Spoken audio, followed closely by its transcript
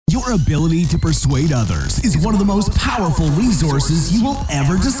Your ability to persuade others is one of the most powerful resources you will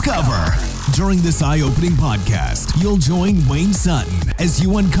ever discover. During this eye-opening podcast, you'll join Wayne Sutton as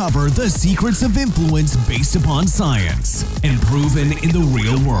you uncover the secrets of influence based upon science and proven in the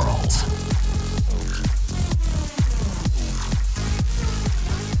real world.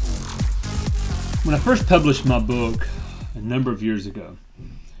 When I first published my book a number of years ago,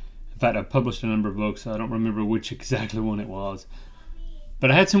 in fact, I published a number of books, so I don't remember which exactly one it was, but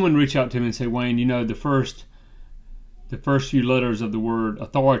I had someone reach out to me and say, Wayne, you know, the first few letters of the word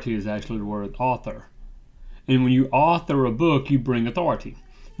authority is actually the word author. And when you author a book, you bring authority.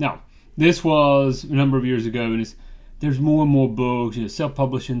 Now, this was a number of years ago, and there's more and more books. You know,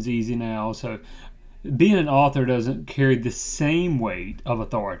 self-publishing's easy now, so being an author doesn't carry the same weight of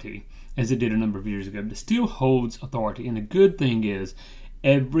authority as it did a number of years ago, but it still holds authority. And the good thing is,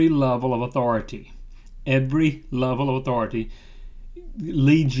 every level of authority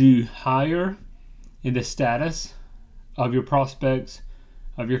leads you higher in the status of your prospects,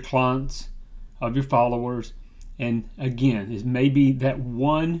 of your clients, of your followers. And again, is maybe that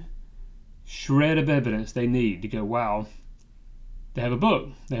one shred of evidence they need to go, wow, they have a book,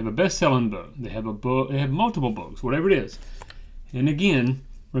 they have a best-selling book, they have a book, they have multiple books, whatever it is. And again,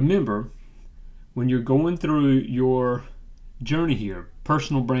 remember, when you're going through your journey here,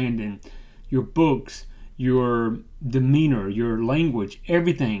 personal branding, your books, your demeanor, your language,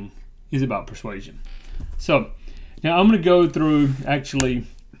 everything is about persuasion. So now I'm going to go through, actually,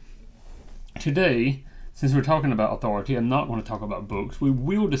 today, since we're talking about authority, I'm not going to talk about books. We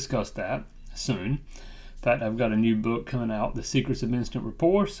will discuss that soon. In fact, I've got a new book coming out, The Secrets of Instant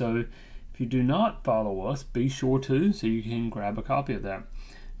Rapport. So if you do not follow us, be sure to, so you can grab a copy of that.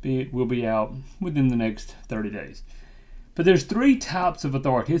 It will be out within the next 30 days. But there's three types of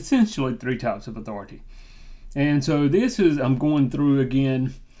authority, essentially three types of authority. And so I'm going through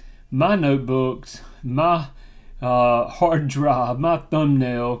again my notebooks, my hard drive, my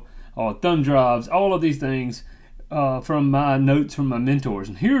thumbnail, thumb drives, all of these things from my notes from my mentors.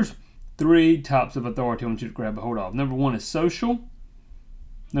 And here's three types of authority I want you to grab a hold of. Number one is social.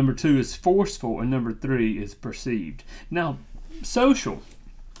 Number two is forceful. And number three is perceived. Now, social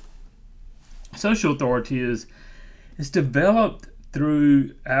authority is developed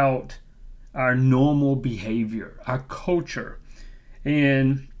throughout our normal behavior, our culture.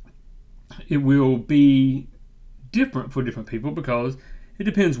 And it will be different for different people because it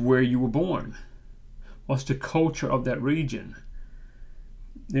depends where you were born. What's the culture of that region?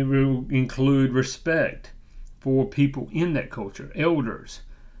 It will include respect for people in that culture, elders,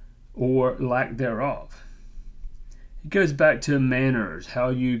 or lack thereof. It goes back to manners,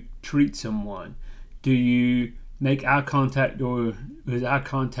 how you treat someone. Do you make eye contact, or is eye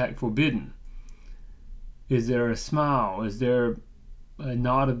contact forbidden? Is there a smile? Is there a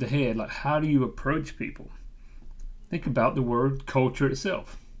nod of the head? Like, how do you approach people? Think about the word culture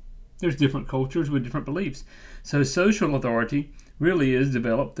itself. There's different cultures with different beliefs. So social authority really is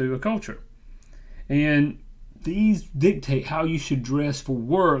developed through a culture. And these dictate how you should dress for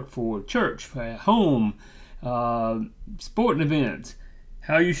work, for church, for at home, sporting events,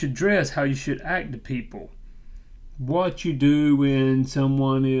 how you should dress, how you should act to people, what you do when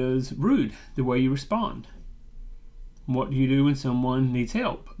someone is rude, the way you respond. What do you do when someone needs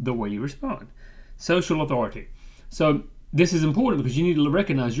help, the way you respond. Social authority. So this is important because you need to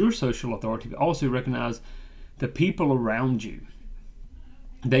recognize your social authority, but also recognize the people around you.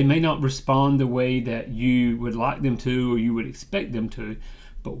 They may not respond the way that you would like them to or you would expect them to,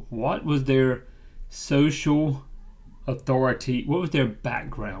 but what was their social authority? What was their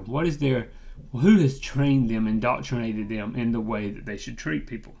background? Who has trained them, indoctrinated them in the way that they should treat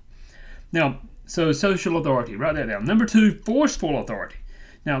people? Now, so social authority, write that down. Number two, forceful authority.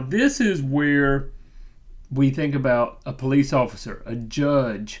 Now, this is where we think about a police officer, a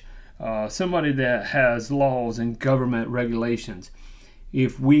judge, somebody that has laws and government regulations.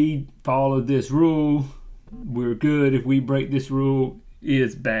 If we follow this rule, we're good. If we break this rule,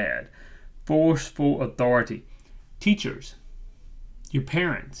 it's bad. Forceful authority. Teachers, your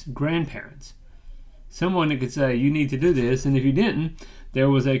parents, grandparents, someone that could say, you need to do this, and if you didn't, there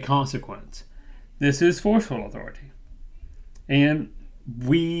was a consequence. This is forceful authority. And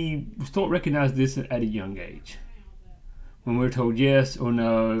we start recognize this at a young age. When we're told yes or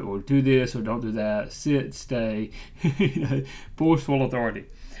no, or do this or don't do that, sit, stay, forceful authority.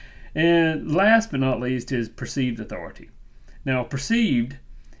 And last but not least is perceived authority. Now, perceived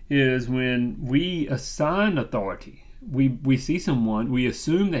is when we assign authority. We see someone, we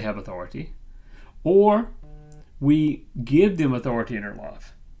assume they have authority, or we give them authority in our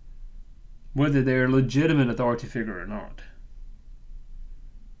life, whether they're a legitimate authority figure or not.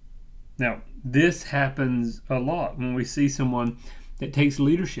 Now, this happens a lot when we see someone that takes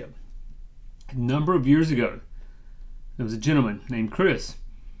leadership. A number of years ago, there was a gentleman named Chris.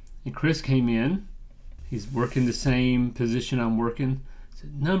 And Chris came in. He's working the same position I'm working. It's a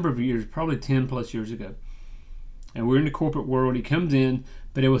number of years, probably 10 plus years ago. And we're in the corporate world. He comes in,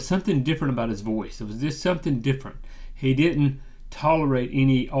 but it was something different about his voice. It was just something different. He didn't tolerate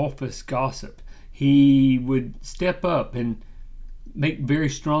any office gossip. He would step up and make very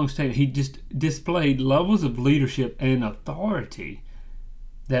strong statements. He just displayed levels of leadership and authority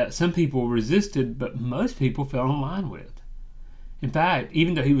that some people resisted, but most people fell in line with. In fact,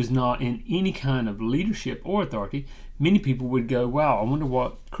 even though he was not in any kind of leadership or authority, many people would go, wow, I wonder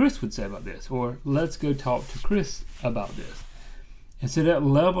what Chris would say about this, or let's go talk to Chris about this. And so that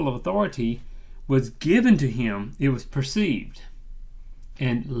level of authority was given to him. It was perceived.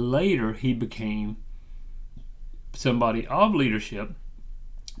 And later he became somebody of leadership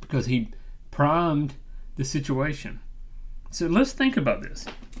because he primed the situation. So let's think about this.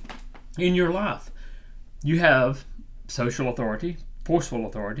 In your life, you have social authority, forceful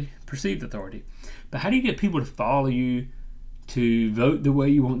authority, perceived authority. But how do you get people to follow you, to vote the way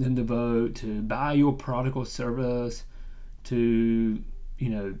you want them to vote, to buy your product or service, to,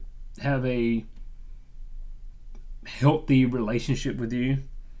 have a healthy relationship with you?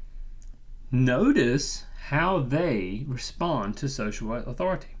 Notice how they respond to social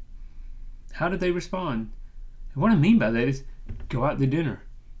authority. How do they respond? And what I mean by that is go out to dinner.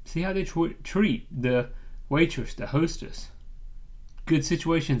 See how they treat the waitress, the hostess. Good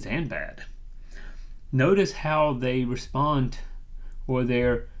situations and bad. Notice how they respond, or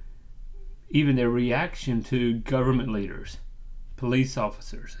their reaction to government leaders, police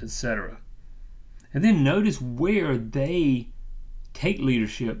officers, etc. And then notice where they take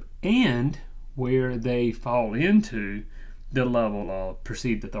leadership and where they fall into the level of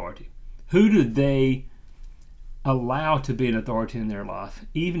perceived authority. Who do they allow to be an authority in their life,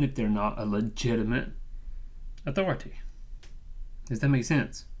 even if they're not a legitimate authority? Does that make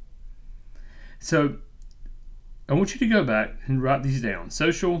sense? So I want you to go back and write these down.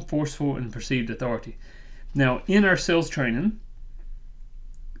 Social, forceful, and perceived authority. Now, in our sales training,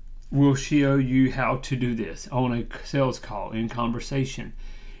 we'll show you how to do this on a sales call, in conversation,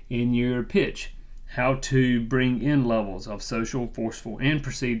 in your pitch, how to bring in levels of social, forceful, and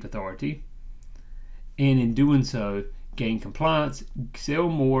perceived authority, and in doing so, gain compliance, sell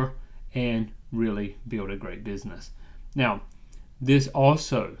more, and really build a great business. Now, this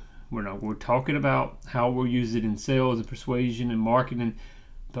also, we're talking about how we'll use it in sales and persuasion and marketing,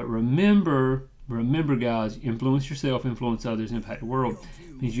 but remember guys, influence yourself, influence others, impact the world.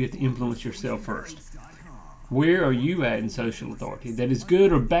 It means you have to influence yourself first. Where are you at in social authority? That is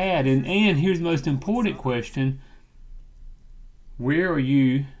good or bad? And here's the most important question. Where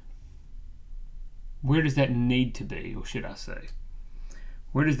does that need to be, or should I say?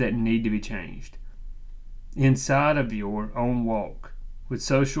 Where does that need to be changed? Inside of your own walk with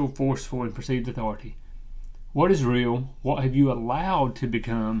social, forceful, and perceived authority. What is real? What have you allowed to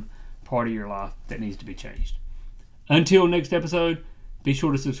become part of your life that needs to be changed? Until next episode, be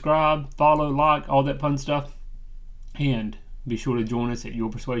sure to subscribe, follow, like, all that fun stuff. And be sure to join us at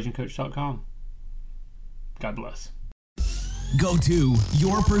yourpersuasioncoach.com. God bless. Go to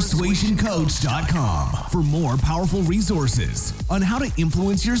yourpersuasioncoach.com for more powerful resources on how to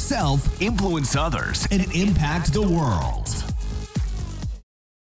influence yourself, influence others, and impact the world.